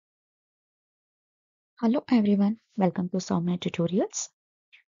Hello everyone, welcome to Soumya Tutorials.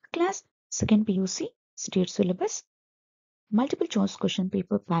 Class 2nd PUC State Syllabus Multiple Choice Question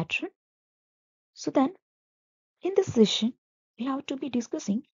Paper Pattern. So then, in this session, we have to be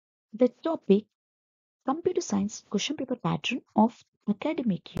discussing the topic Computer Science Question Paper Pattern of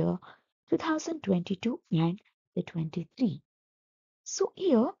academic year 2022 and the 23. So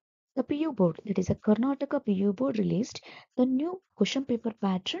here, the PU board, that is a Karnataka PU board released the new question paper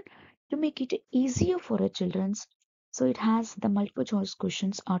pattern to make it easier for our children's. So it has the multiple choice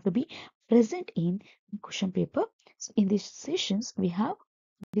questions are to be present in the question paper. So in these sessions, we have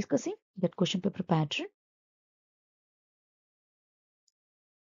discussing that question paper pattern.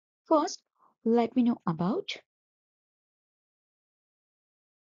 First, let me know about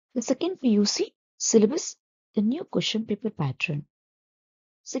the second PUC syllabus, the new question paper pattern.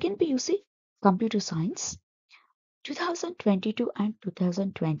 Second PUC Computer Science 2022 and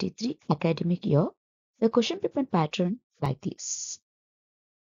 2023 academic year, the question paper pattern like this.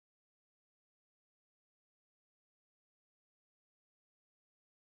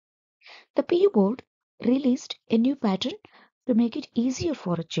 The PU board released a new pattern to make it easier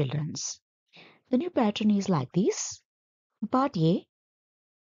for children. The new pattern is like this. Part A,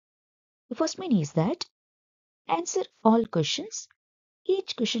 the first one is that answer all questions.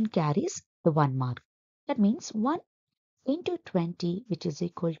 Each question carries the 1 mark. That means 1 into 20, which is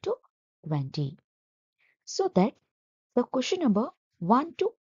equal to 20. So that the question number 1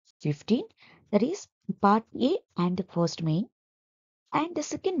 to 15, that is part A and the first main, and the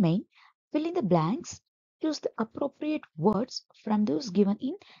second main, fill in the blanks, choose the appropriate words from those given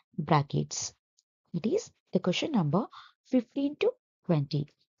in brackets. It is the question number 15 to 20.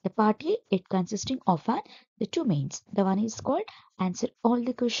 The part A, it consisting of the two mains. The one is called answer all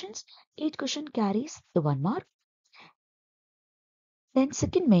the questions. Each question carries the 1 mark. Then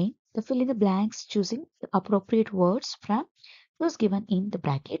second main, the fill in the blanks, choosing the appropriate words from those given in the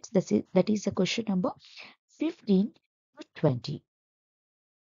brackets. That is the question number 15 to 20.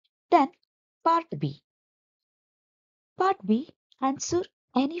 Then part B. Part B, answer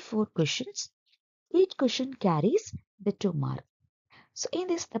any 4 questions. Each question carries the 2 mark. So in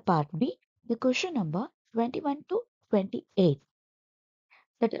this the part B, the question number 21 to 28.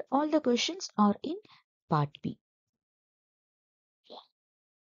 That are all the questions are in part B.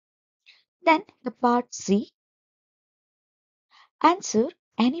 Then the part C, answer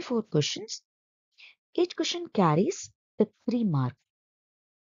any 4 questions. Each question carries the 3 mark.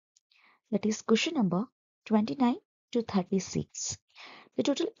 That is question number 29 to 36. The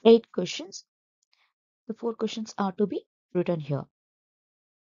total 8 questions. The 4 questions are to be written here.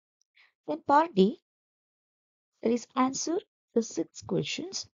 Then part D, that is answer the 6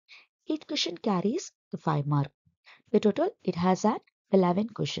 questions. Each question carries the 5 mark. The total it has 11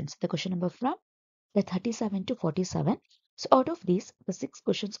 questions. The question number from the 37 to 47. So out of these, the 6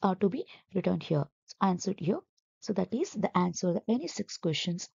 questions are to be written here. So answered here. So that is the answer. Any 6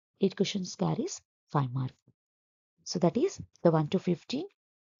 questions, 8 questions carries 5 mark. So that is the 1 to 15,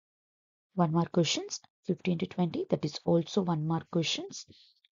 1 mark questions, 15 to 20, that is also 1 mark questions.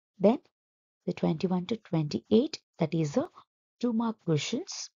 Then the 21 to 28, that is the 2 mark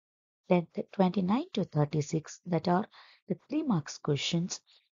questions. Then the 29 to 36, that are the 3 marks questions.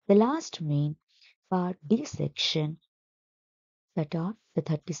 The last main part D section, that are the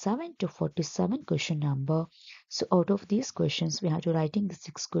 37 to 47 question number. So out of these questions, we have to writing the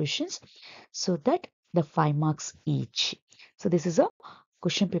 6 questions, so that the 5 marks each. So this is a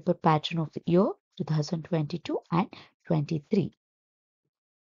question paper pattern of the year 2022 and 23.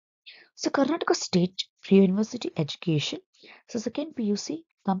 So Karnataka State Pre-University Education, so second PUC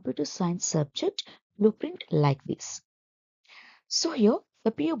Computer Science subject blueprint like this. So here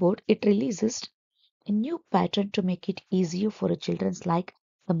the PU board, it releases a new pattern to make it easier for children's, like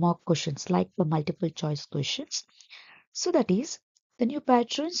the mock questions, like the multiple choice questions. So that is the new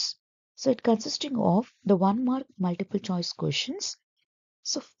patterns. So it consisting of the 1 mark multiple choice questions.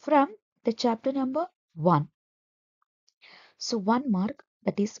 So from the chapter number 1. So 1 mark,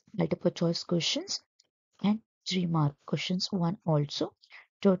 that is multiple choice questions, and 3 mark questions 1 also.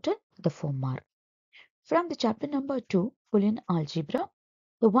 Total the 4 mark. From the chapter number 2, Boolean algebra,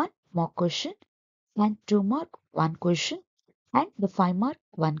 the 1 mock question and 2 mark 1 question and the 5 mark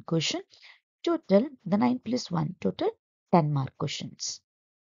 1 question. Total the 9 plus 1, total 10 mark questions.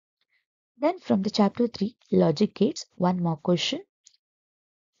 Then from the chapter 3, logic gates, 1 mock question,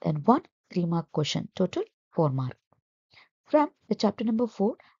 then 1 3 mark question, total 4 mark. From the chapter number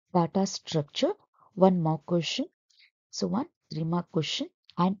 4, data structure, 1 mock question, so 1 3 mark question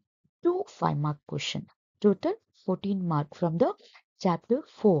and 2 5 mark question, total 14 mark from the chapter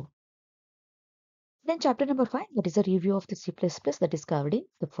 4. Then chapter number 5, that is a review of the C++ that is covered in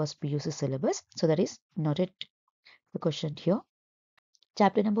the first PUC syllabus. So that is noted the question here.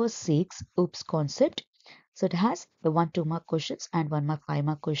 Chapter number 6, OOPS concept. So it has the 1 2 mark questions and 1 mark 5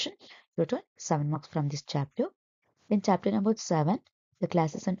 mark question. Total 7 marks from this chapter. Then chapter number 7, the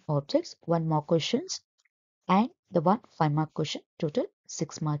classes and objects, 1 more questions and the 1 5 mark question. Total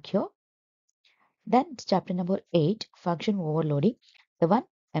 6 mark here. Then chapter number 8, function overloading, the 1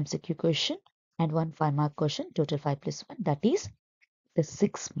 MCQ question and 1 5 mark question. Total 5 plus 1, that is the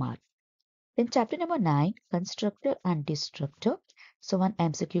 6 mark. Then chapter number 9, constructor and destructor. So 1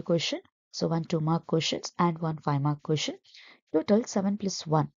 MCQ question, so 1 2 mark questions and 1 5 mark question. Total 7 plus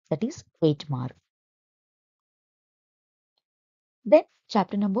 1, that is 8 mark. Then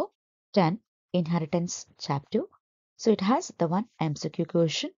chapter number 10, inheritance chapter. So it has the 1 MCQ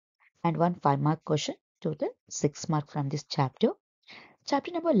question and 1 5 mark question. Total 6 mark from this chapter.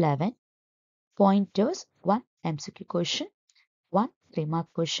 Chapter number 11, pointers, 1 MCQ question, 1 3 mark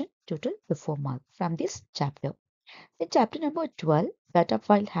question. Total the 4 mark from this chapter. In chapter number 12, data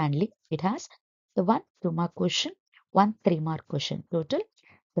file handling, it has the 1 2 mark question, 1 3 mark question. Total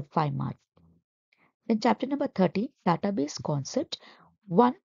the 5 mark. Then chapter number 13, database concept,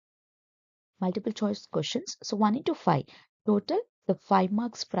 1 multiple choice questions. So 1 into 5. Total the 5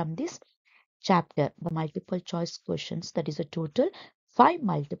 marks from this chapter. The multiple choice questions, that is a total 5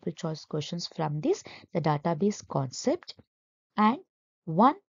 multiple choice questions from this, the database concept, and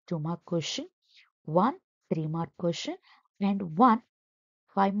 1 2 mark question, 1 3 mark question and 1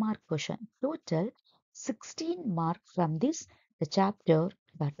 5 mark question. Total 16 mark from this, the chapter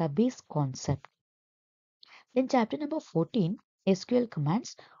database concept. Then chapter number 14, SQL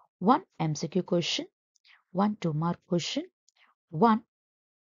commands, 1 MCQ question, 1 2 mark question, 1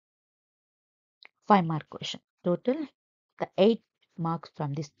 5 mark question. Total the 8 marks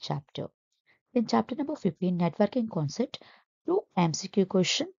from this chapter. Then chapter number 15, networking concept, 2 MCQ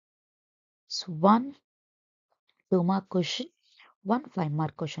question, so 1 2 mark question, 1 5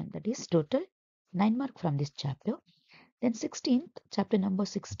 mark question. That is total 9 mark from this chapter. Then 16th, chapter number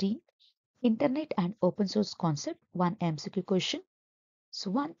 16, internet and open source concept, 1 MCQ question,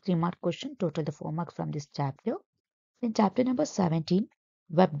 so 1 3 mark question. Total the 4 marks from this chapter. Then chapter number 17,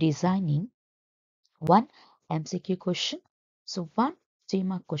 web designing, 1 MCQ question, so 1 3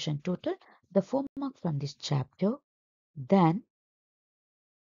 mark question. Total the 4 mark from this chapter. Then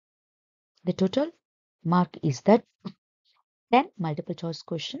the total mark is that 10 multiple choice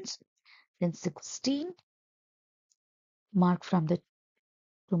questions, then 16 mark from the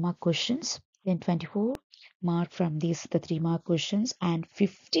 2 mark questions, then 24 mark from these the 3 mark questions, and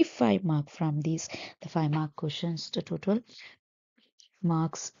 55 mark from these the 5 mark questions. The total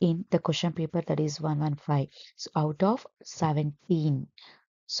marks in the question paper, that is 115. So out of 17.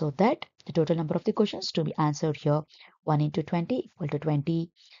 So that the total number of the questions to be answered here, 1 into 20 equal to 20,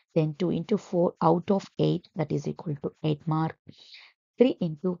 then 2 into 4 out of 8, that is equal to 8 mark, 3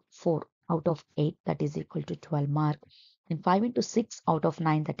 into 4 out of 8, that is equal to 12 mark, then 5 into 6 out of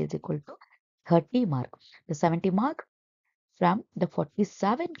 9, that is equal to 30 mark. The 70 mark from the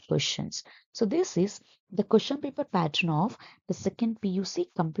 47 questions. So this is the question paper pattern of the second PUC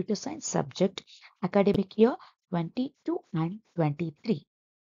computer science subject, academic year 22 and 23.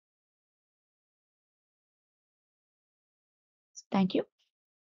 Thank you.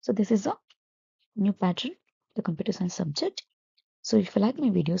 So this is a new pattern, the computer science subject. So if you like my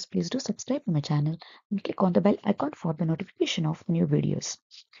videos, please do subscribe to my channel and click on the bell icon for the notification of new videos.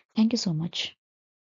 Thank you so much.